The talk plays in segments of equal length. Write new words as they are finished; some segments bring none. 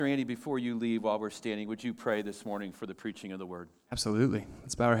Andy, before you leave, while we're standing, would you pray this morning for the preaching of the word? Absolutely.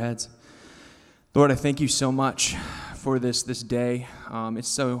 Let's bow our heads. Lord, I thank you so much for this day.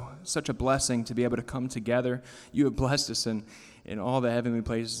 It's such a blessing to be able to come together. You have blessed us in all the heavenly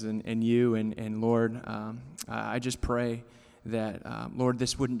places in you. And Lord, I just pray that, Lord,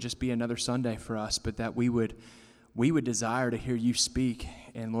 this wouldn't just be another Sunday for us, but that we would desire to hear you speak.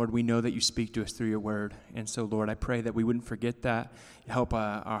 And Lord, we know that you speak to us through your word. And so, Lord, I pray that we wouldn't forget that. Help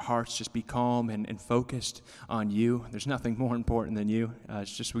our hearts just be calm and focused on you. There's nothing more important than you.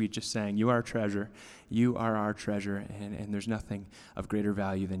 It's just we just saying, you are our treasure. You are our treasure, and there's nothing of greater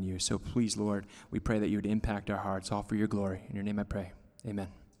value than you. So please, Lord, we pray that you would impact our hearts, all for your glory. In your name I pray. Amen.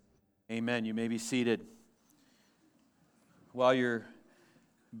 Amen. You may be seated. While you're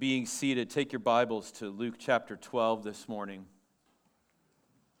being seated, take your Bibles to Luke chapter 12 this morning.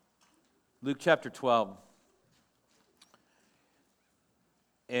 Luke chapter 12.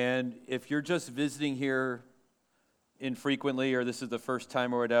 And if you're just visiting here infrequently, or this is the first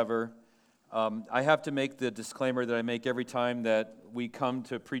time or whatever, I have to make the disclaimer that I make every time that we come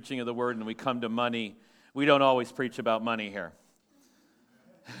to preaching of the word and we come to money. We don't always preach about money here.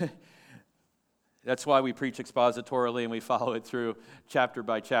 That's why we preach expositorily and we follow it through chapter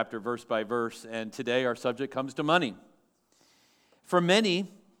by chapter, verse by verse. And today our subject comes to money. For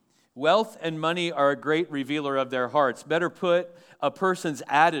many, wealth and money are a great revealer of their hearts. Better put, a person's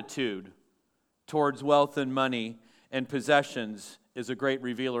attitude towards wealth and money and possessions is a great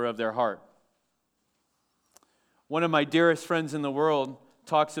revealer of their heart. One of my dearest friends in the world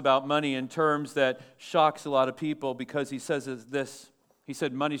talks about money in terms that shocks a lot of people because he says this. He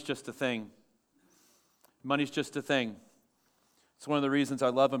said, money's just a thing. Money's just a thing. It's one of the reasons I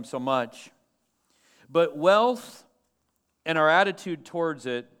love him so much. But wealth and our attitude towards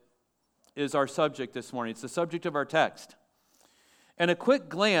it is our subject this morning. It's the subject of our text. And a quick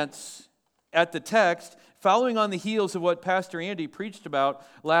glance at the text, following on the heels of what Pastor Andy preached about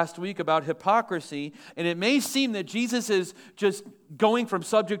last week about hypocrisy, and it may seem that Jesus is just going from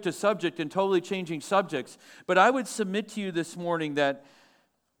subject to subject and totally changing subjects, but I would submit to you this morning that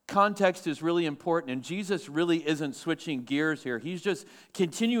context is really important, and Jesus really isn't switching gears here. He's just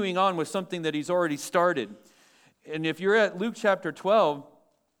continuing on with something that he's already started. And if you're at Luke chapter 12,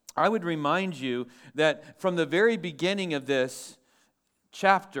 I would remind you that from the very beginning of this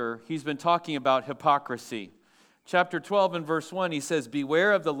chapter, he's been talking about hypocrisy. Chapter 12 and verse 1, he says,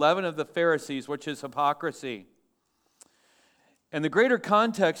 "Beware of the leaven of the Pharisees, which is hypocrisy." And the greater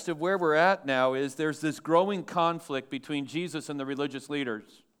context of where we're at now is there's this growing conflict between Jesus and the religious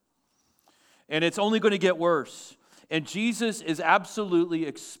leaders. And it's only going to get worse. And Jesus is absolutely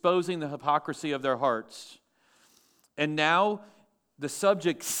exposing the hypocrisy of their hearts. And now the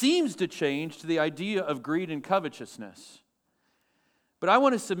subject seems to change to the idea of greed and covetousness. But I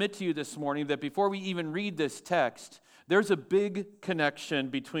want to submit to you this morning that before we even read this text, there's a big connection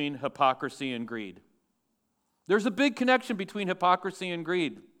between hypocrisy and greed. There's a big connection between hypocrisy and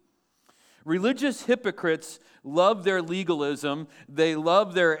greed. Religious hypocrites love their legalism, they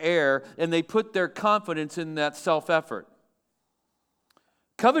love their air, and they put their confidence in that self-effort.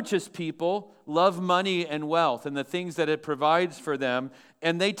 Covetous people love money and wealth and the things that it provides for them,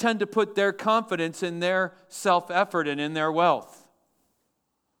 and they tend to put their confidence in their self-effort and in their wealth.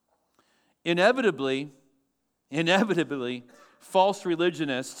 Inevitably, false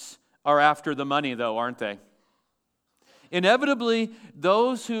religionists are after the money, though, aren't they? Inevitably,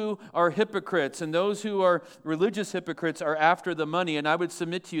 those who are hypocrites and those who are religious hypocrites are after the money, and I would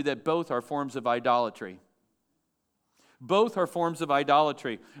submit to you that both are forms of idolatry. Both are forms of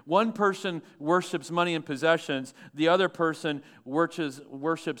idolatry. One person worships money and possessions, the other person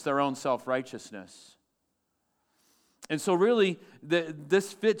worships their own self-righteousness. And so really,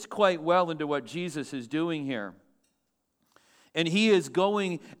 this fits quite well into what Jesus is doing here. And he is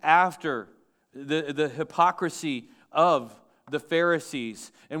going after the hypocrisy of the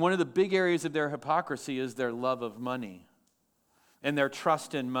Pharisees. And one of the big areas of their hypocrisy is their love of money and their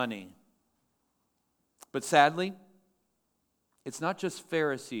trust in money. But sadly, it's not just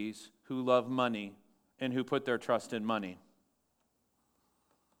Pharisees who love money and who put their trust in money.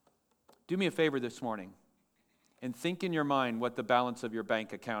 Do me a favor this morning and think in your mind what the balance of your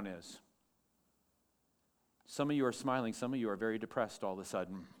bank account is. Some of you are smiling, some of you are very depressed all of a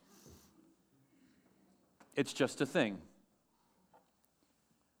sudden. It's just a thing.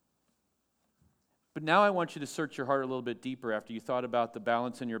 But now I want you to search your heart a little bit deeper after you thought about the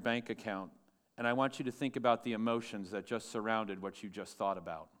balance in your bank account. And I want you to think about the emotions that just surrounded what you just thought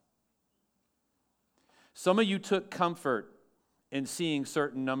about. Some of you took comfort in seeing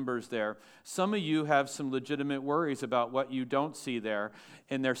certain numbers there. Some of you have some legitimate worries about what you don't see there.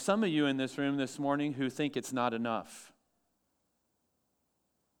 And there's some of you in this room this morning who think it's not enough.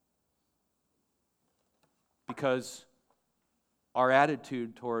 Because our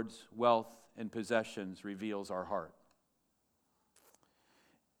attitude towards wealth and possessions reveals our heart.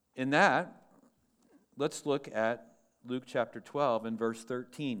 In that, let's look at Luke chapter 12 and verse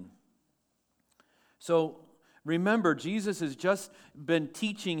 13. So, remember, Jesus has just been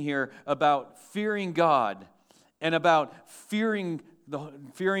teaching here about fearing God and about fearing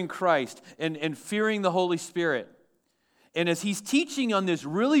Christ and fearing the Holy Spirit. And as he's teaching on this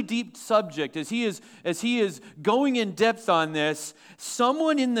really deep subject, as he is going in depth on this,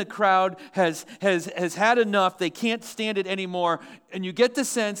 someone in the crowd has had enough. They can't stand it anymore. And you get the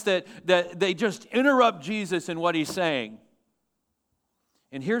sense that they just interrupt Jesus in what he's saying.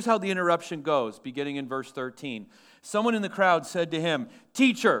 And here's how the interruption goes, beginning in verse 13. Someone in the crowd said to him,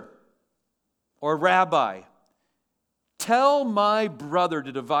 "Teacher," or "Rabbi, tell my brother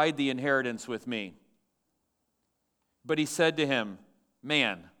to divide the inheritance with me." But he said to him,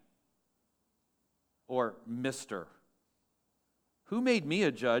 "Man," or "Mister, who made me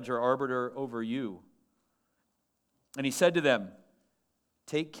a judge or arbiter over you?" And he said to them,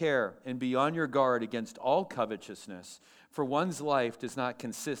 "Take care and be on your guard against all covetousness, for one's life does not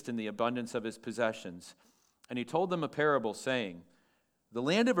consist in the abundance of his possessions." And he told them a parable, saying, "The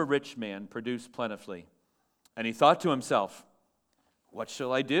land of a rich man produced plentifully. And he thought to himself, 'What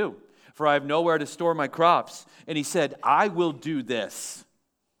shall I do? For I have nowhere to store my crops.' And he said, 'I will do this.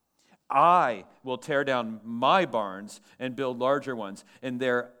 I will tear down my barns and build larger ones, and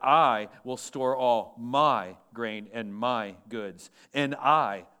there I will store all my grain and my goods. And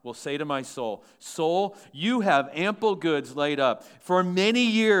I will say to my soul, Soul, you have ample goods laid up for many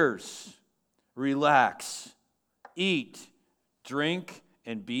years. Relax, eat, drink,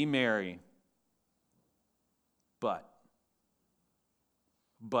 and be merry.'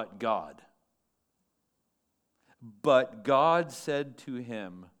 But God said to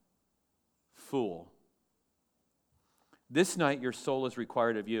him, 'Fool, this night your soul is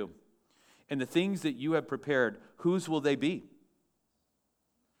required of you, and the things that you have prepared, whose will they be?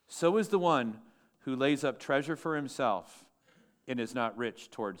 So is the one who lays up treasure for himself and is not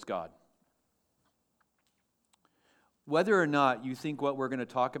rich towards God.'" Whether or not you think what we're going to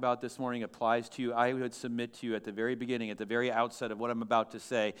talk about this morning applies to you, I would submit to you at the very beginning, at the very outset of what I'm about to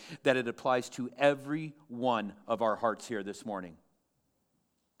say, that it applies to every one of our hearts here this morning.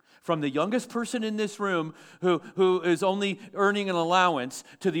 From the youngest person in this room who is only earning an allowance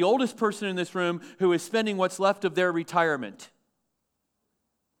to the oldest person in this room who is spending what's left of their retirement.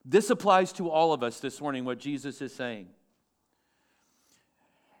 This applies to all of us this morning, what Jesus is saying.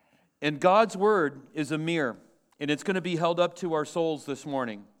 And God's word is a mirror, and it's going to be held up to our souls this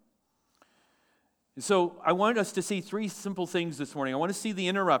morning. So I want us to see three simple things this morning. I want to see the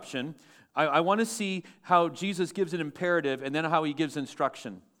interruption. I want to see how Jesus gives an imperative, and then how he gives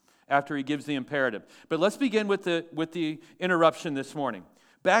instruction after he gives the imperative. But let's begin with the interruption this morning.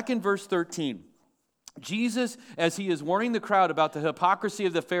 Back in verse 13, Jesus, as he is warning the crowd about the hypocrisy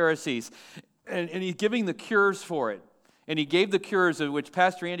of the Pharisees, and he's giving the cures for it. And he gave the cures, of which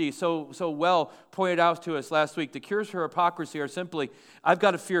Pastor Andy so well pointed out to us last week. The cures for hypocrisy are simply, I've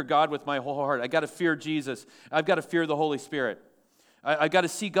got to fear God with my whole heart. I've got to fear Jesus. I've got to fear the Holy Spirit. I've got to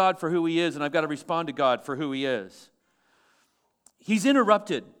see God for who he is, and I've got to respond to God for who he is. He's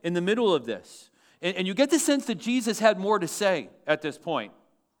interrupted in the middle of this. And you get the sense that Jesus had more to say at this point.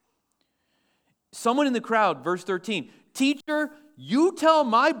 Someone in the crowd, verse 13, "Teacher, you tell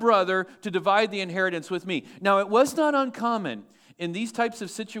my brother to divide the inheritance with me." Now, it was not uncommon in these types of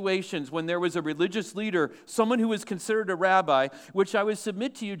situations when there was a religious leader, someone who was considered a rabbi, which I would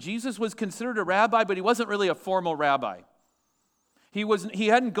submit to you, Jesus was considered a rabbi, but he wasn't really a formal rabbi. He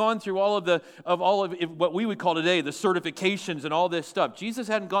hadn't gone through all of what we would call today the certifications and all this stuff. Jesus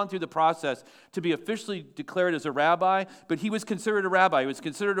hadn't gone through the process to be officially declared as a rabbi, but he was considered a rabbi. He was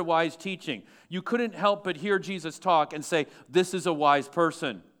considered a wise teaching. You couldn't help but hear Jesus talk and say, "This is a wise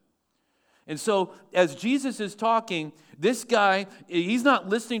person." And so, as Jesus is talking, this guy, he's not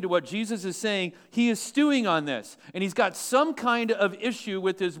listening to what Jesus is saying. He is stewing on this. And he's got some kind of issue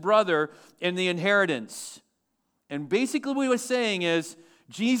with his brother in the inheritance. And basically what he was saying is,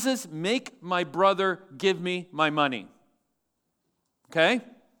 "Jesus, make my brother give me my money." Okay?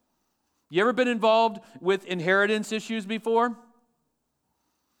 You ever been involved with inheritance issues before?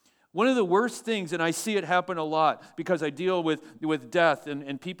 One of the worst things, and I see it happen a lot because I deal with death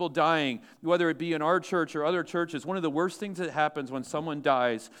and people dying, whether it be in our church or other churches, one of the worst things that happens when someone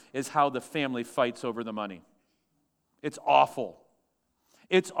dies is how the family fights over the money. It's awful.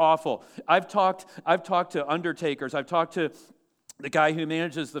 It's awful. I've talked to undertakers. I've talked to the guy who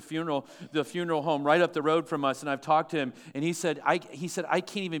manages the funeral home right up the road from us, and I've talked to him, and he said, I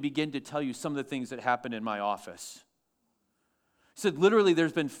can't even begin to tell you some of the things that happen in my office. He said, literally,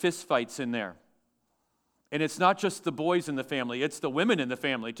 there's been fist fights in there. And it's not just the boys in the family, it's the women in the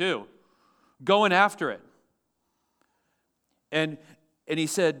family too, going after it. And he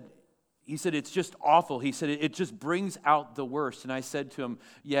said, it's just awful. He said, it just brings out the worst. And I said to him,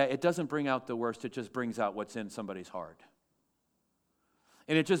 yeah, it doesn't bring out the worst, it just brings out what's in somebody's heart.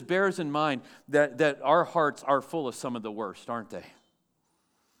 And it just bears in mind that our hearts are full of some of the worst, aren't they?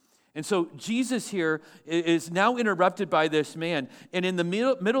 And so Jesus here is now interrupted by this man. And in the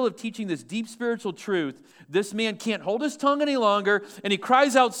middle of teaching this deep spiritual truth, this man can't hold his tongue any longer, and he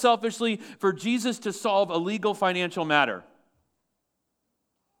cries out selfishly for Jesus to solve a legal financial matter.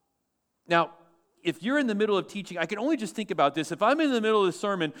 Now, if you're in the middle of teaching, I can only just think about this. If I'm in the middle of the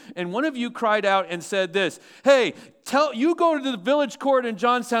sermon and one of you cried out and said this, hey, you go to the village court in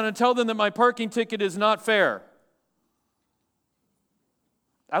Johnstown and tell them that my parking ticket is not fair,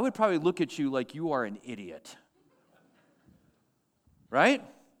 I would probably look at you like you are an idiot. Right?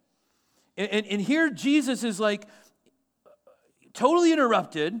 And here Jesus is like totally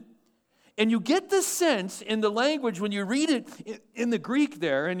interrupted. And you get the sense in the language when you read it in the Greek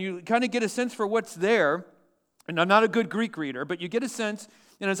there, and you kind of get a sense for what's there. And I'm not a good Greek reader, but you get a sense,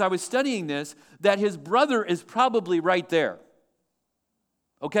 and as I was studying this, that his brother is probably right there.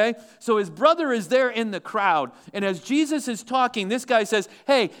 Okay? So his brother is there in the crowd. And as Jesus is talking, this guy says,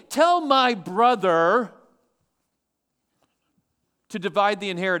 hey, tell my brother to divide the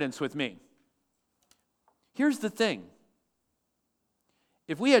inheritance with me. Here's the thing.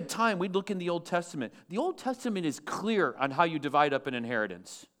 If we had time, we'd look in the Old Testament. The Old Testament is clear on how you divide up an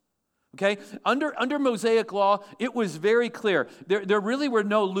inheritance. Okay? Under Mosaic law, it was very clear. There really were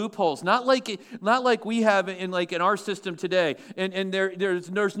no loopholes. Not like we have in our system today. And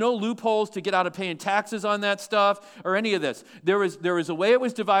there's no loopholes to get out of paying taxes on that stuff or any of this. There was a way it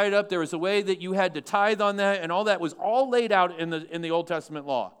was divided up. There was a way that you had to tithe on that, and all that was all laid out in the Old Testament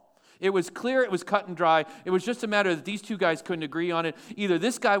law. It was clear, it was cut and dry. It was just a matter that these two guys couldn't agree on it. Either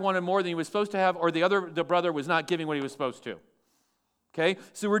this guy wanted more than he was supposed to have, or the brother was not giving what he was supposed to. Okay?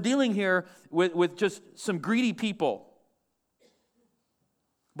 So we're dealing here with just some greedy people.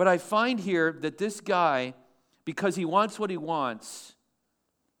 But I find here that this guy, because he wants what he wants,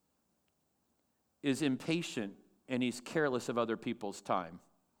 is impatient and he's careless of other people's time.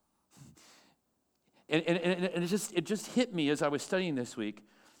 And it just hit me as I was studying this week.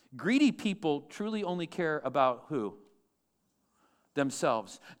 Greedy people truly only care about who?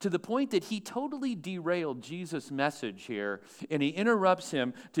 Themselves. To the point that he totally derailed Jesus' message here, and he interrupts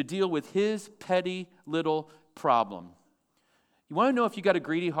him to deal with his petty little problem. You want to know if you got a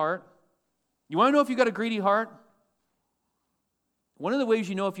greedy heart? You want to know if you got a greedy heart? One of the ways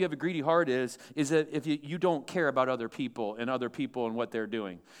you know if you have a greedy heart is that if you don't care about other people and what they're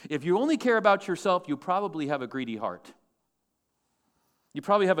doing. If you only care about yourself, you probably have a greedy heart. You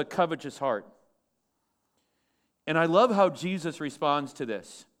probably have a covetous heart. And I love how Jesus responds to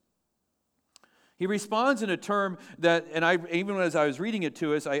this. He responds in a term that, and even as I was reading it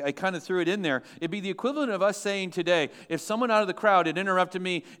to us, I kind of threw it in there. It'd be the equivalent of us saying today, if someone out of the crowd had interrupted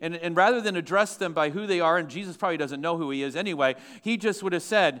me, and rather than address them by who they are, and Jesus probably doesn't know who he is anyway, he just would have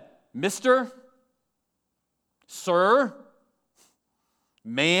said, Mister, Sir,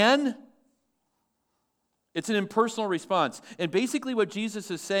 Man. It's an impersonal response. And basically what Jesus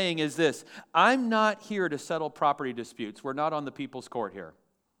is saying is this: I'm not here to settle property disputes. We're not on the people's court here.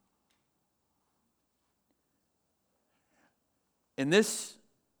 And this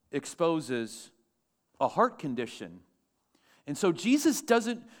exposes a heart condition. And so Jesus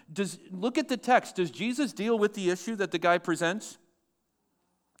look at the text. Does Jesus deal with the issue that the guy presents?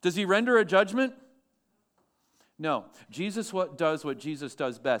 Does he render a judgment? No. Jesus does what Jesus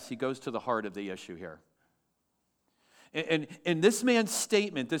does best. He goes to the heart of the issue here. And this man's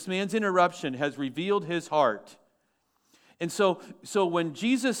statement, this man's interruption has revealed his heart. And so when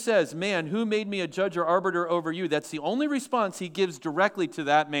Jesus says, man, who made me a judge or arbiter over you? That's the only response he gives directly to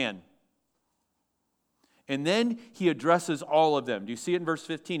that man. And then he addresses all of them. Do you see it in verse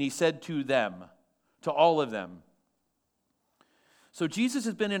 15? He said to them, to all of them. So Jesus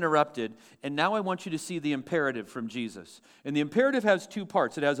has been interrupted, and now I want you to see the imperative from Jesus. And the imperative has two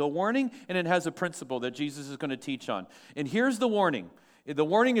parts. It has a warning, and it has a principle that Jesus is going to teach on. And here's the warning. The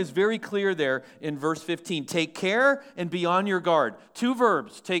warning is very clear there in verse 15. Take care and be on your guard. Two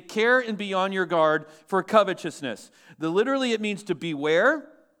verbs, take care and be on your guard for covetousness. Literally it means to beware,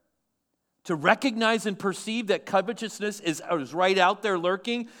 To recognize and perceive that covetousness is right out there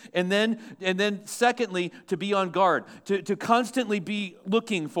lurking. And then secondly, to be on guard, to constantly be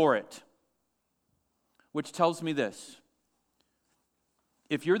looking for it. Which tells me this.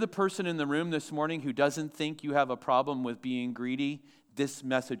 If you're the person in the room this morning who doesn't think you have a problem with being greedy, this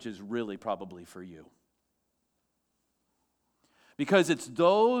message is really probably for you. Because it's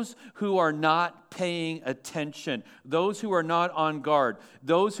those who are not paying attention, those who are not on guard,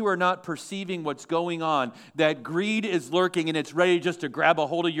 those who are not perceiving what's going on, that greed is lurking and it's ready just to grab a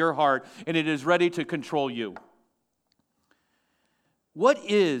hold of your heart and it is ready to control you. What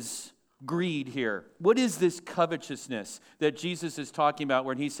is greed here? What is this covetousness that Jesus is talking about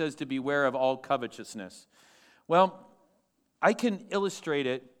when he says to beware of all covetousness? Well, I can illustrate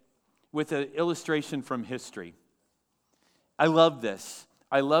it with an illustration from history. I love this.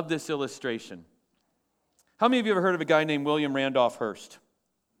 I love this illustration. How many of you have ever heard of a guy named William Randolph Hearst?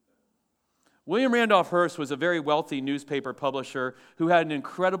 William Randolph Hearst was a very wealthy newspaper publisher who had an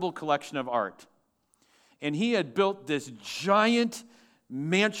incredible collection of art. And he had built this giant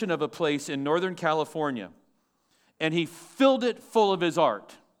mansion of a place in Northern California. And he filled it full of his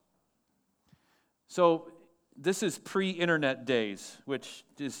art. So this is pre-internet days, which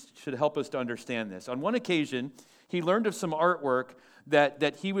should help us to understand this. On one occasion, he learned of some artwork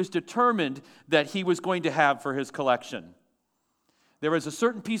that he was determined that he was going to have for his collection. There was a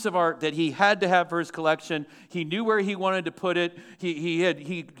certain piece of art that he had to have for his collection. He knew where he wanted to put it.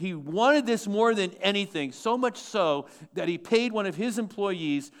 He wanted this more than anything, so much so that he paid one of his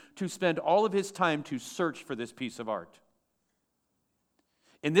employees to spend all of his time to search for this piece of art.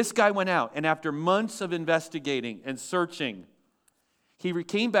 And this guy went out, and after months of investigating and searching, he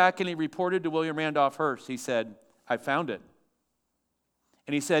came back and he reported to William Randolph Hearst. He said, I found it.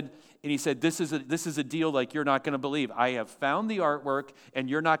 And he said, this is a deal like you're not going to believe. I have found the artwork, and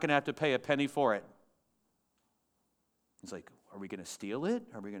you're not going to have to pay a penny for it. He's like, are we going to steal it?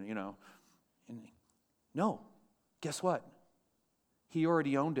 Are we going to, And no. Guess what? He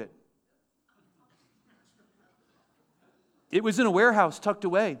already owned it. It was in a warehouse tucked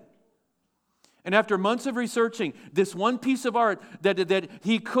away. And after months of researching, this one piece of art that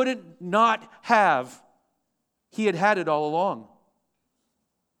he couldn't not have, he had it all along.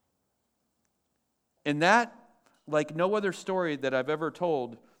 And that, like no other story that I've ever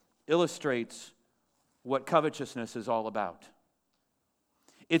told, illustrates what covetousness is all about.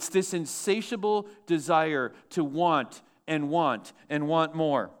 It's this insatiable desire to want and want and want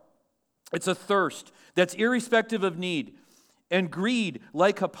more. It's a thirst that's irrespective of need. And greed,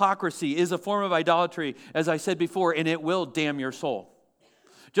 like hypocrisy, is a form of idolatry, as I said before, and it will damn your soul.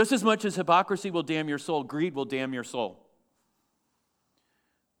 Just as much as hypocrisy will damn your soul, greed will damn your soul.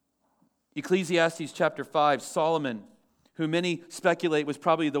 Ecclesiastes chapter 5, Solomon, who many speculate was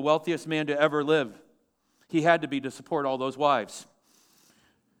probably the wealthiest man to ever live, he had to be to support all those wives.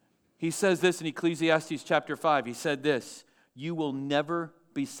 He says this in Ecclesiastes chapter 5. He said this, you will never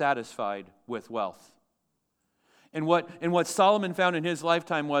be satisfied with wealth. And what Solomon found in his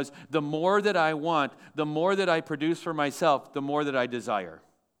lifetime was, the more that I want, the more that I produce for myself, the more that I desire.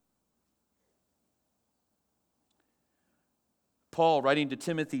 Paul, writing to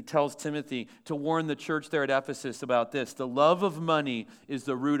Timothy, tells Timothy to warn the church there at Ephesus about this. The love of money is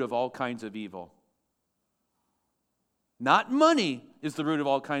the root of all kinds of evil. Not money is the root of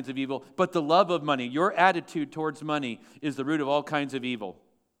all kinds of evil, but the love of money. Your attitude towards money is the root of all kinds of evil.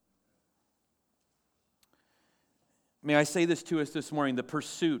 May I say this to us this morning? The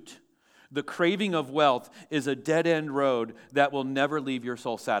pursuit, the craving of wealth is a dead-end road that will never leave your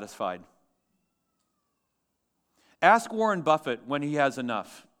soul satisfied. Ask Warren Buffett when he has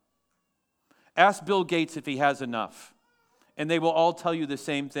enough. Ask Bill Gates if he has enough. And they will all tell you the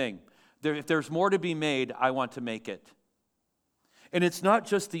same thing. If there's more to be made, I want to make it. And it's not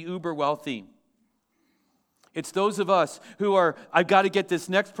just the uber wealthy. It's those of us who are, I've got to get this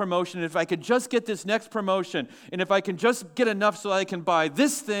next promotion. If I could just get this next promotion, and if I can just get enough so I can buy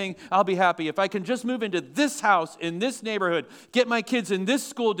this thing, I'll be happy. If I can just move into this house, in this neighborhood, get my kids in this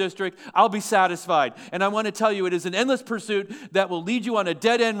school district, I'll be satisfied. And I want to tell you, it is an endless pursuit that will lead you on a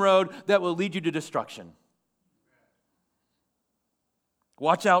dead-end road that will lead you to destruction.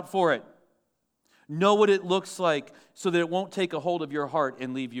 Watch out for it. Know what it looks like so that it won't take a hold of your heart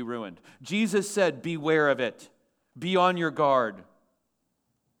and leave you ruined. Jesus said, beware of it. Be on your guard.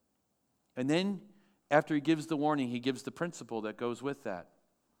 And then, after he gives the warning, he gives the principle that goes with that.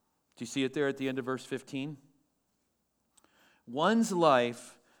 Do you see it there at the end of verse 15? One's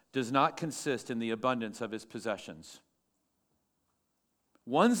life does not consist in the abundance of his possessions.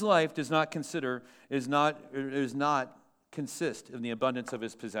 One's life does not consist in the abundance of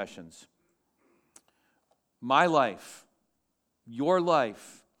his possessions. My life, your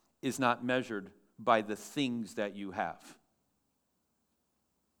life, is not measured by the things that you have.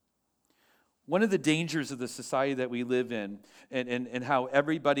 One of the dangers of the society that we live in and how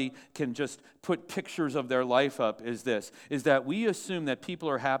everybody can just put pictures of their life up is this, is that we assume that people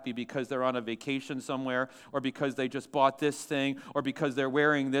are happy because they're on a vacation somewhere or because they just bought this thing or because they're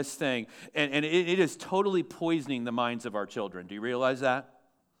wearing this thing. And it is totally poisoning the minds of our children. Do you realize that?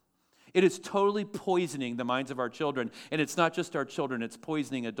 It is totally poisoning the minds of our children. And it's not just our children, it's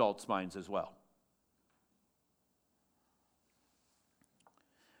poisoning adults' minds as well.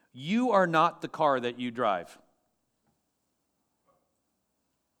 You are not the car that you drive.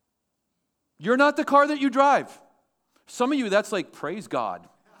 You're not the car that you drive. Some of you, that's like, praise God.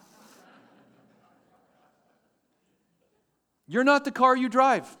 You're not the car you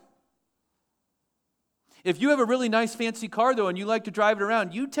drive. If you have a really nice fancy car, though, and you like to drive it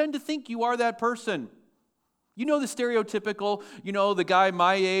around, you tend to think you are that person. You know the stereotypical, the guy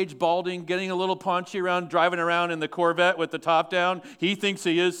my age, balding, getting a little paunchy around, driving around in the Corvette with the top down. He thinks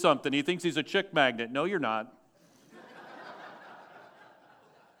he is something. He thinks he's a chick magnet. No, you're not.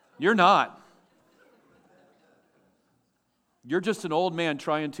 You're not. You're just an old man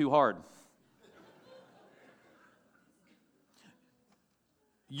trying too hard.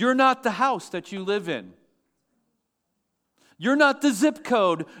 You're not the house that you live in. You're not the zip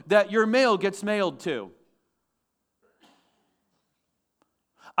code that your mail gets mailed to.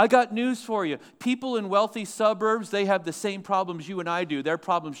 I got news for you. People in wealthy suburbs, they have the same problems you and I do. Their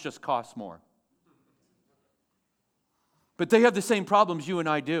problems just cost more. But they have the same problems you and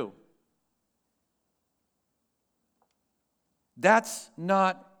I do. That's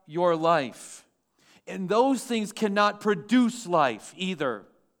not your life. And those things cannot produce life either.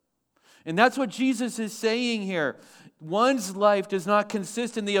 And that's what Jesus is saying here. One's life does not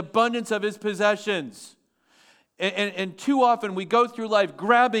consist in the abundance of his possessions. And too often we go through life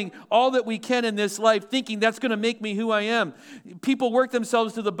grabbing all that we can in this life, thinking that's going to make me who I am. People work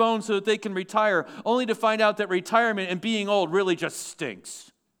themselves to the bone so that they can retire, only to find out that retirement and being old really just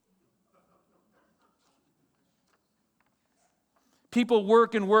stinks. People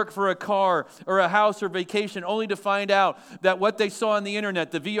work and work for a car or a house or vacation, only to find out that what they saw on the internet,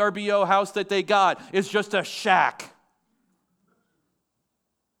 the VRBO house that they got, is just a shack.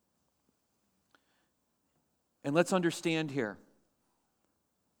 And let's understand here,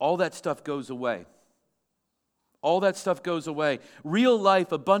 all that stuff goes away. All that stuff goes away. Real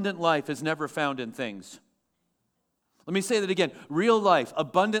life, abundant life is never found in things. Let me say that again. Real life,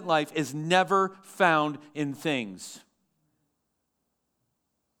 abundant life is never found in things.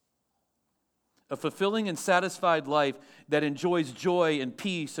 A fulfilling and satisfied life that enjoys joy and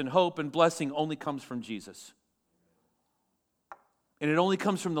peace and hope and blessing only comes from Jesus. And it only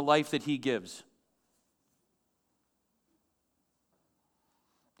comes from the life that he gives.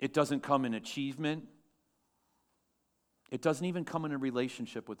 It doesn't come in achievement. It doesn't even come in a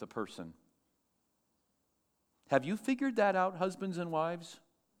relationship with a person. Have you figured that out, husbands and wives?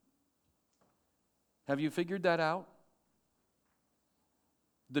 Have you figured that out?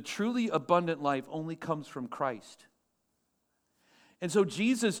 The truly abundant life only comes from Christ. And so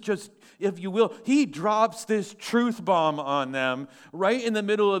Jesus just, if you will, he drops this truth bomb on them right in the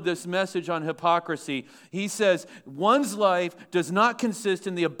middle of this message on hypocrisy. He says, one's life does not consist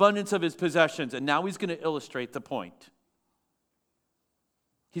in the abundance of his possessions. And now he's going to illustrate the point.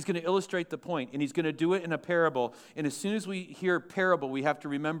 He's going to illustrate the point, and he's going to do it in a parable. And as soon as we hear parable, we have to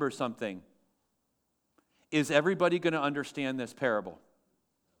remember something. Is everybody going to understand this parable?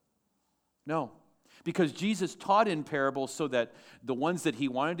 No. Because Jesus taught in parables so that the ones that he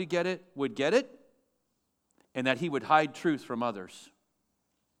wanted to get it would get it, and that he would hide truth from others.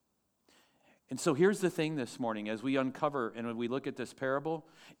 And so here's the thing this morning, as we uncover and when we look at this parable,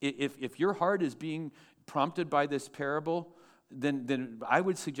 if your heart is being prompted by this parable, then I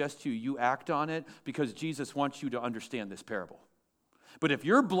would suggest to you act on it, because Jesus wants you to understand this parable. But if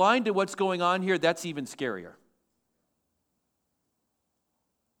you're blind to what's going on here, that's even scarier.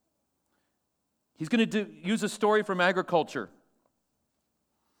 He's going to use a story from agriculture,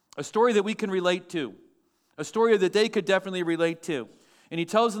 a story that we can relate to, a story that they could definitely relate to. And he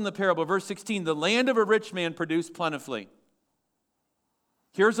tells in the parable, verse 16, the land of a rich man produced plentifully.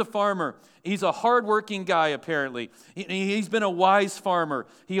 Here's a farmer. He's a hardworking guy, apparently. He's been a wise farmer.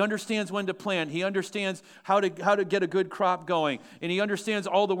 He understands when to plant. He understands how to get a good crop going. And he understands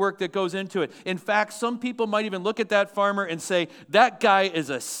all the work that goes into it. In fact, some people might even look at that farmer and say, that guy is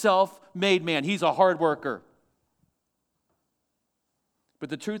a self-made man. He's a hard worker. But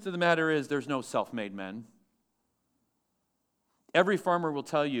the truth of the matter is, there's no self-made men. Every farmer will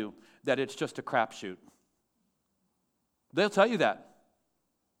tell you that it's just a crapshoot. They'll tell you that.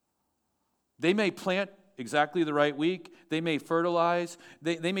 They may plant exactly the right week. They may fertilize.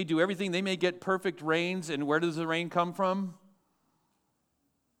 They may do everything. They may get perfect rains. And where does the rain come from?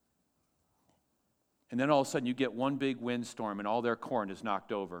 And then all of a sudden you get one big windstorm and all their corn is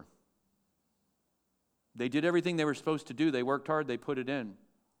knocked over. They did everything they were supposed to do. They worked hard. They put it in.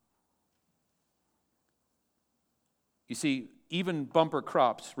 You see, even bumper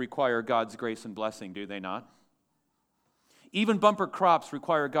crops require God's grace and blessing, do they not? Even bumper crops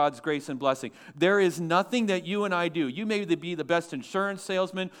require God's grace and blessing. There is nothing that you and I do. You may be the best insurance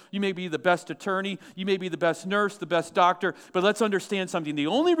salesman. You may be the best attorney. You may be the best nurse, the best doctor. But let's understand something. The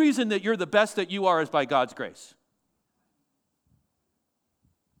only reason that you're the best that you are is by God's grace.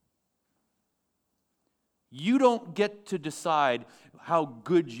 You don't get to decide how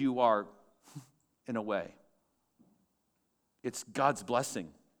good you are in a way. It's God's blessing.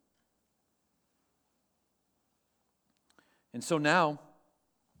 And so now,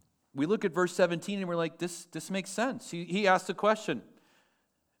 we look at verse 17 and we're like, this makes sense. He asked a question.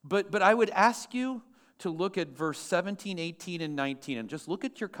 But I would ask you to look at verse 17, 18, and 19, and just look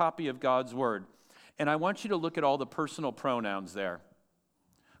at your copy of God's Word. And I want you to look at all the personal pronouns there.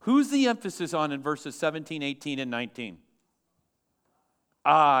 Who's the emphasis on in verses 17, 18, and 19?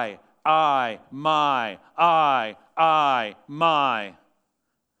 I, my, my.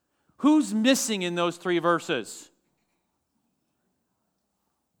 Who's missing in those three verses?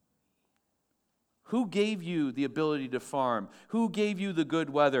 Who gave you the ability to farm? Who gave you the good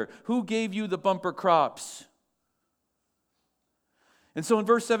weather? Who gave you the bumper crops? And so in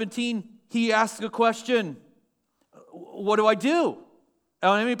verse 17, he asks a question. What do I do? I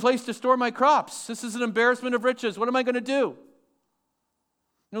don't have any place to store my crops. This is an embarrassment of riches. What am I going to do?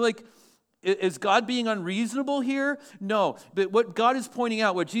 Is God being unreasonable here? No. But what God is pointing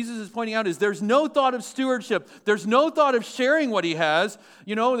out, what Jesus is pointing out is there's no thought of stewardship. There's no thought of sharing what he has.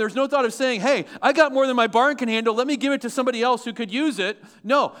 There's no thought of saying, hey, I got more than my barn can handle. Let me give it to somebody else who could use it.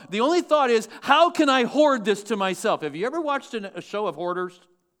 No. The only thought is, how can I hoard this to myself? Have you ever watched a show of hoarders?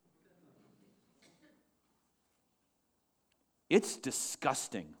 It's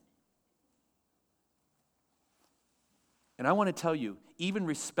disgusting. And I want to tell you, even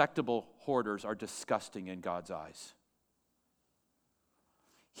respectable hoarders are disgusting in God's eyes.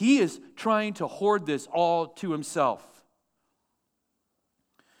 He is trying to hoard this all to himself.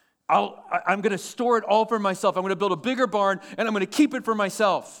 I'm going to store it all for myself. I'm going to build a bigger barn, and I'm going to keep it for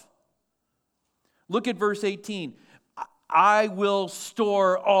myself. Look at verse 18. I will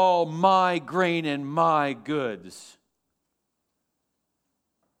store all my grain and my goods.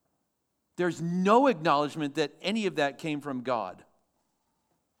 There's no acknowledgement that any of that came from God.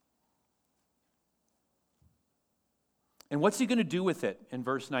 And what's he going to do with it in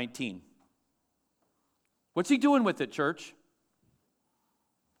verse 19? What's he doing with it, church?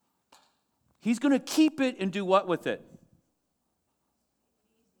 He's going to keep it and do what with it?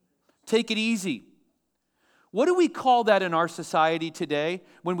 Take it easy. What do we call that in our society today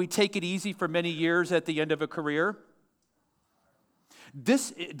when we take it easy for many years at the end of a career?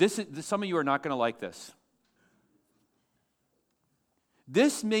 Some of you are not going to like this.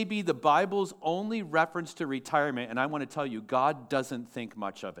 This may be the Bible's only reference to retirement, and I want to tell you, God doesn't think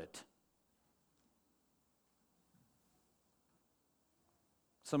much of it.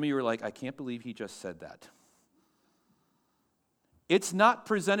 Some of you are like, I can't believe he just said that. It's not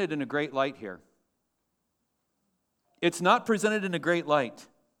presented in a great light here. It's not presented in a great light.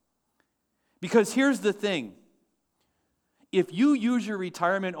 Because here's the thing. If you use your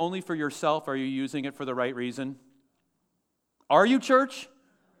retirement only for yourself, are you using it for the right reason? Are you, church?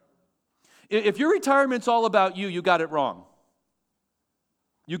 If your retirement's all about you, you got it wrong.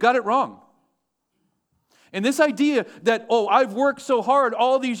 You got it wrong. And this idea that, I've worked so hard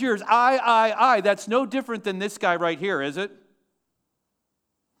all these years, that's no different than this guy right here, is it?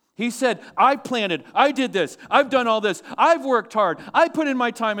 He said, I planted, I did this, I've done all this, I've worked hard, I put in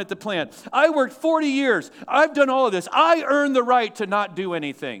my time at the plant, I worked 40 years, I've done all of this, I earned the right to not do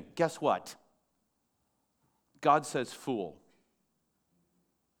anything. Guess what? God says fool.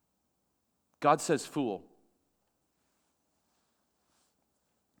 God says fool.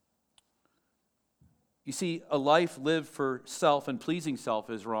 You see, a life lived for self and pleasing self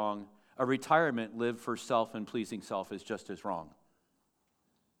is wrong. A retirement lived for self and pleasing self is just as wrong.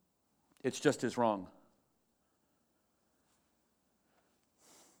 It's just as wrong.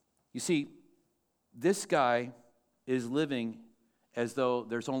 You see, this guy is living as though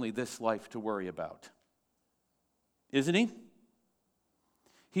there's only this life to worry about. Isn't he?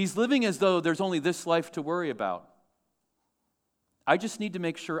 He's living as though there's only this life to worry about. I just need to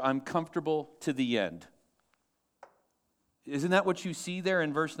make sure I'm comfortable to the end. Isn't that what you see there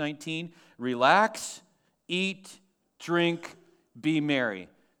in verse 19? Relax, eat, drink, be merry.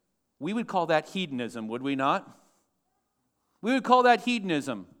 We would call that hedonism, would we not? We would call that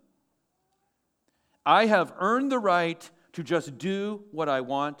hedonism. I have earned the right to just do what I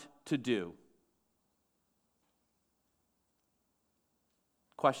want to do.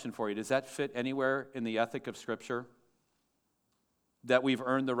 Question for you, does that fit anywhere in the ethic of Scripture? That we've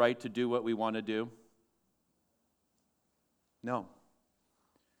earned the right to do what we want to do? No.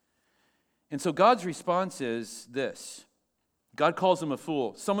 And so God's response is this. God calls him a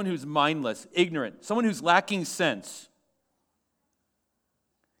fool, someone who's mindless, ignorant, someone who's lacking sense.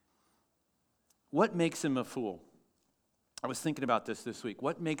 What makes him a fool? I was thinking about this week.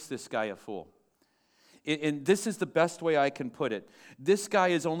 What makes this guy a fool? And this is the best way I can put it. This guy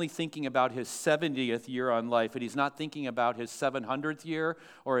is only thinking about his 70th year on life, and he's not thinking about his 700th year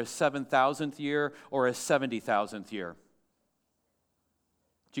or his 7,000th year or his 70,000th year.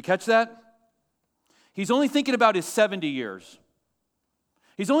 Did you catch that? He's only thinking about his 70 years.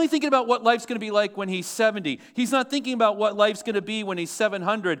 He's only thinking about what life's going to be like when he's 70. He's not thinking about what life's going to be when he's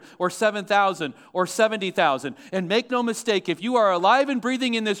 700 or 7,000 or 70,000. And make no mistake, if you are alive and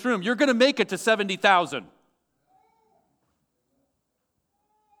breathing in this room, you're going to make it to 70,000.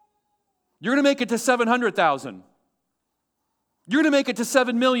 You're going to make it to 700,000. You're going to make it to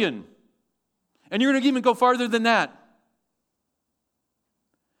 7 million. And you're going to even go farther than that.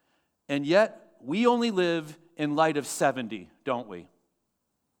 And yet, we only live in light of 70, don't we?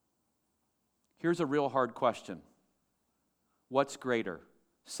 Here's a real hard question. What's greater,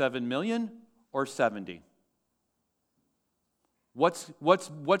 7 million or 70? What's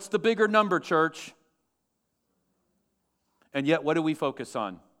the bigger number, church? And yet, what do we focus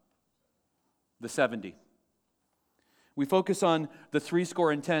on? The 70. We focus on the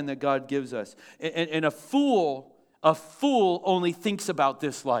 70 that God gives us. And a fool only thinks about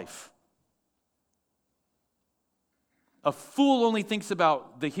this life. A fool only thinks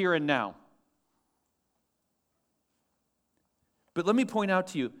about the here and now. But let me point out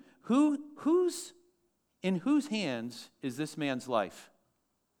to you, in whose hands is this man's life?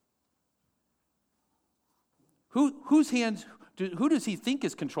 Whose hands, who does he think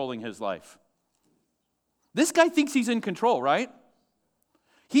is controlling his life? This guy thinks he's in control, right?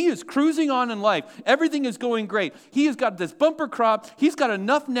 He is cruising on in life. Everything is going great. He has got this bumper crop. He's got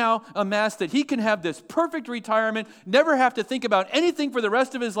enough now amassed that he can have this perfect retirement, never have to think about anything for the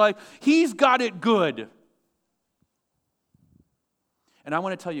rest of his life. He's got it good. And I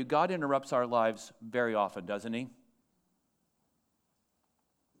want to tell you, God interrupts our lives very often, doesn't he?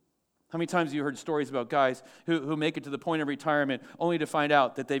 How many times have you heard stories about guys who make it to the point of retirement only to find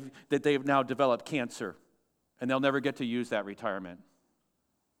out that they've now developed cancer and they'll never get to use that retirement?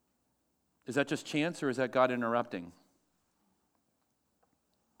 Is that just chance or is that God interrupting?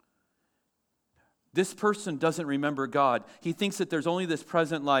 This person doesn't remember God. He thinks that there's only this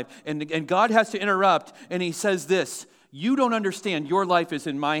present life. And God has to interrupt, and he says this, you don't understand. Your life is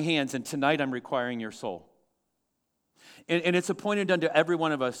in my hands, and tonight I'm requiring your soul. And it's appointed unto every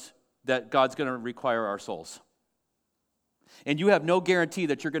one of us that God's going to require our souls. And you have no guarantee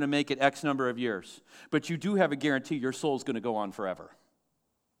that you're going to make it X number of years. But you do have a guarantee your soul's going to go on forever.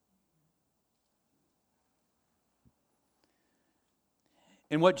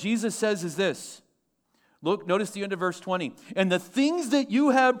 And what Jesus says is this. Look, notice the end of verse 20. And the things that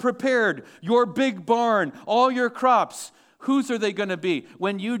you have prepared, your big barn, all your crops, whose are they going to be?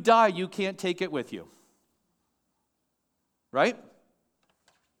 When you die, you can't take it with you. Right?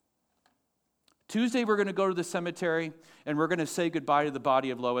 Tuesday, we're going to go to the cemetery, and we're going to say goodbye to the body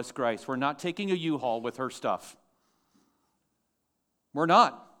of Lois Grice. We're not taking a U-Haul with her stuff. We're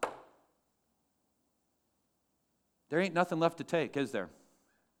not. There ain't nothing left to take, is there?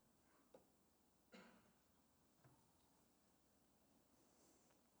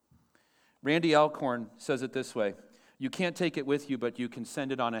 Randy Alcorn says it this way, you can't take it with you, but you can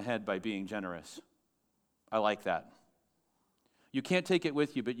send it on ahead by being generous. I like that. You can't take it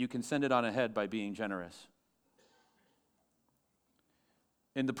with you, but you can send it on ahead by being generous.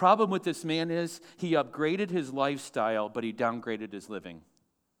 And the problem with this man is he upgraded his lifestyle, but he downgraded his living.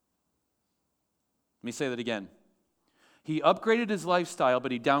 Let me say that again. He upgraded his lifestyle,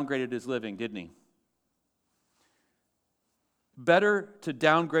 but he downgraded his living, didn't he? Better to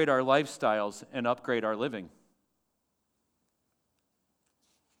downgrade our lifestyles and upgrade our living.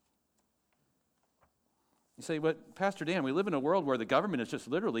 You say, but Pastor Dan, we live in a world where the government is just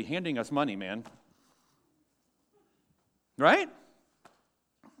literally handing us money, man. Right?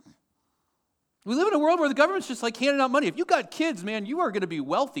 We live in a world where the government's just like handing out money. If you got kids, man, you are going to be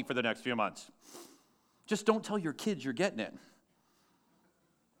wealthy for the next few months. Just don't tell your kids you're getting it.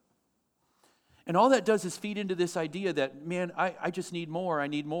 And all that does is feed into this idea that, man, I just need more, I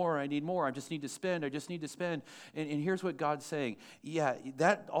need more, I need more, I just need to spend, I just need to spend. And here's what God's saying. Yeah,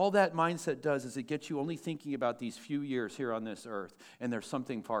 all that mindset does is it gets you only thinking about these few years here on this earth, and there's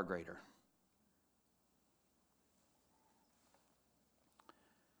something far greater.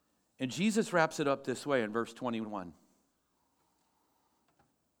 And Jesus wraps it up this way in verse 21.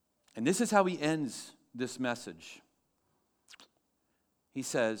 And this is how he ends this message. He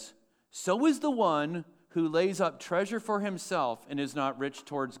says, "So is the one who lays up treasure for himself and is not rich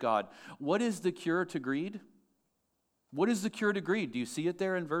towards God." What is the cure to greed? What is the cure to greed? Do you see it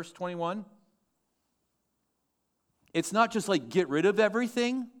there in verse 21? It's not just like get rid of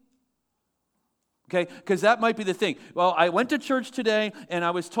everything. Okay, because that might be the thing. Well, I went to church today and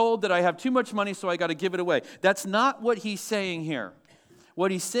I was told that I have too much money, so I got to give it away. That's not what he's saying here. What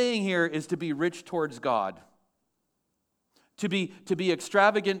he's saying here is to be rich towards God. To be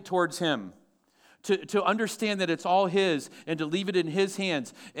extravagant towards him. To understand that it's all his and to leave it in his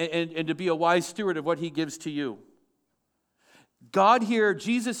hands and to be a wise steward of what he gives to you. God here,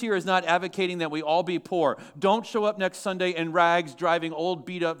 Jesus here is not advocating that we all be poor. Don't show up next Sunday in rags driving old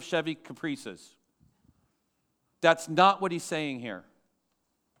beat up Chevy Caprices. That's not what he's saying here.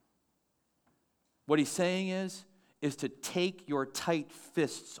 What he's saying is to take your tight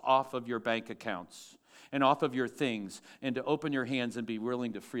fists off of your bank accounts and off of your things and to open your hands and be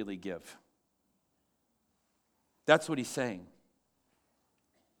willing to freely give. That's what he's saying.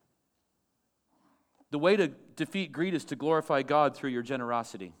 The way to defeat greed is to glorify God through your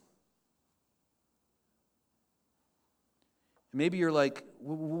generosity. Maybe you're like,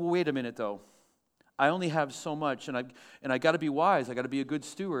 wait a minute though. I only have so much, and I got to be wise. I got to be a good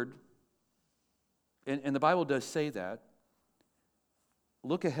steward. And the Bible does say that.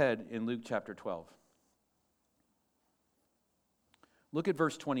 Look ahead in Luke chapter 12. Look at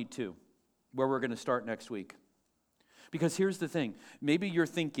verse 22, where we're going to start next week. Because here's the thing. Maybe you're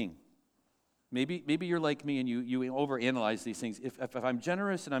thinking, maybe you're like me and you overanalyze these things. If I'm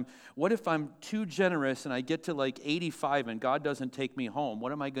generous what if I'm too generous and I get to like 85 and God doesn't take me home?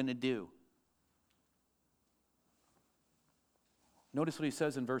 What am I going to do? Notice what he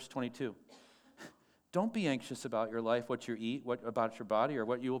says in verse 22. Don't be anxious about your life, what you eat, what about your body, or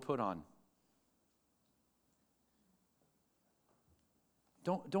what you will put on.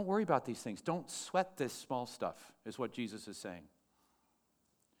 Don't worry about these things. Don't sweat this small stuff, is what Jesus is saying.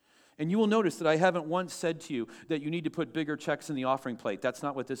 And you will notice that I haven't once said to you that you need to put bigger checks in the offering plate. That's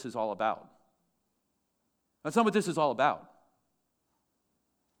not what this is all about. That's not what this is all about.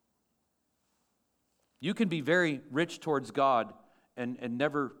 You can be very rich towards God and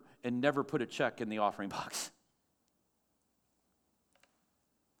never put a check in the offering box.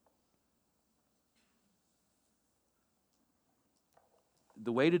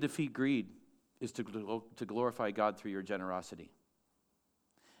 The way to defeat greed is to glorify God through your generosity.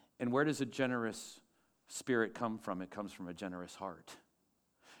 And where does a generous spirit come from? It comes from a generous heart.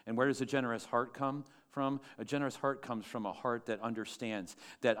 And where does a generous heart come from? A generous heart comes from a heart that understands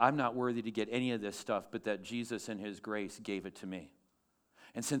that I'm not worthy to get any of this stuff, but that Jesus in his grace gave it to me.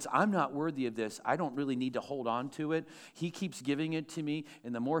 And since I'm not worthy of this, I don't really need to hold on to it. He keeps giving it to me,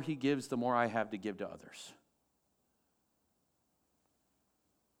 and the more he gives, the more I have to give to others.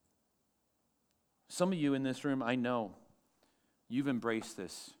 Some of you in this room, I know, you've embraced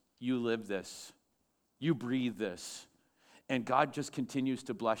this. You live this. You breathe this. And God just continues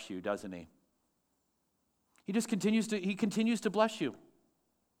to bless you, doesn't he? He continues to bless you.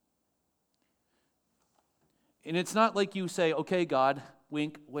 And it's not like you say, okay, God,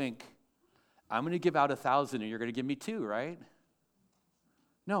 wink, wink. I'm going to give out 1,000 and you're going to give me 2, right?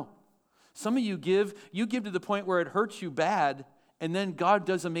 No. Some of you give to the point where it hurts you bad, and then God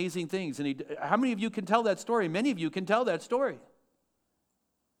does amazing things. And how many of you can tell that story? Many of you can tell that story.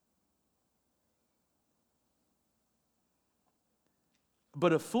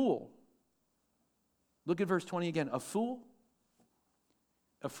 But a fool, look at verse 20 again. A fool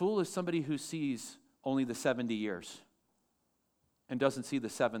is somebody who sees only the 70 years and doesn't see the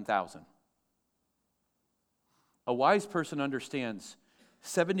 7,000. A wise person understands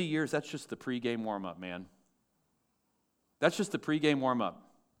 70 years, that's just the pregame warm-up, man. That's just the pregame warm-up.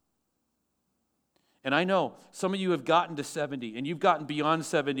 And I know some of you have gotten to 70 and you've gotten beyond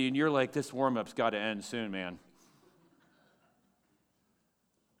 70 and you're like, this warm-up's got to end soon, man.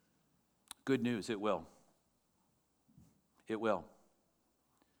 Good news, it will. It will.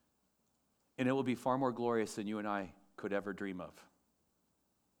 And it will be far more glorious than you and I could ever dream of.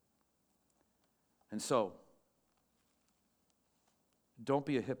 And so, don't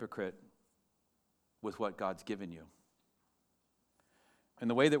be a hypocrite with what God's given you. And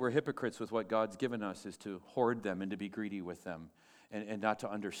the way that we're hypocrites with what God's given us is to hoard them and to be greedy with them and not to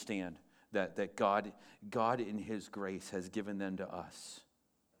understand that God in His grace has given them to us.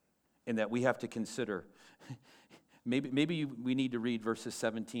 And that we have to consider, maybe we need to read verses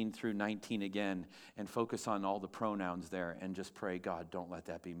 17 through 19 again and focus on all the pronouns there and just pray, God, don't let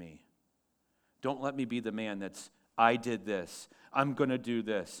that be me. Don't let me be the man that's, I did this, I'm going to do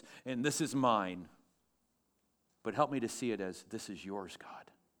this, and this is mine. But help me to see it as, this is yours, God.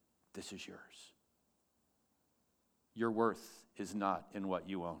 This is yours. Your worth is not in what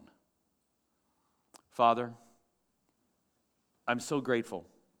you own. Father, I'm so grateful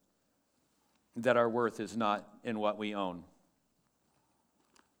that our worth is not in what we own.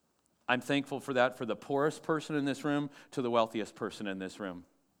 I'm thankful for that for the poorest person in this room to the wealthiest person in this room.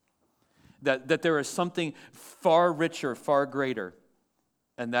 That there is something far richer, far greater,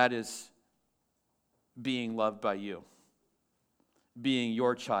 and that is being loved by you, being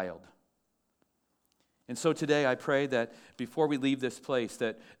your child. And so today I pray that before we leave this place,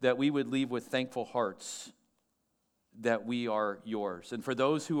 that we would leave with thankful hearts that we are yours. And for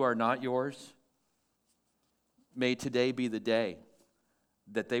those who are not yours, may today be the day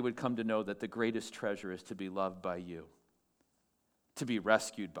that they would come to know that the greatest treasure is to be loved by you, to be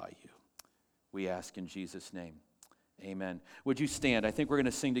rescued by you. We ask in Jesus' name. Amen. Would you stand? I think we're going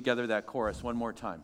to sing together that chorus one more time.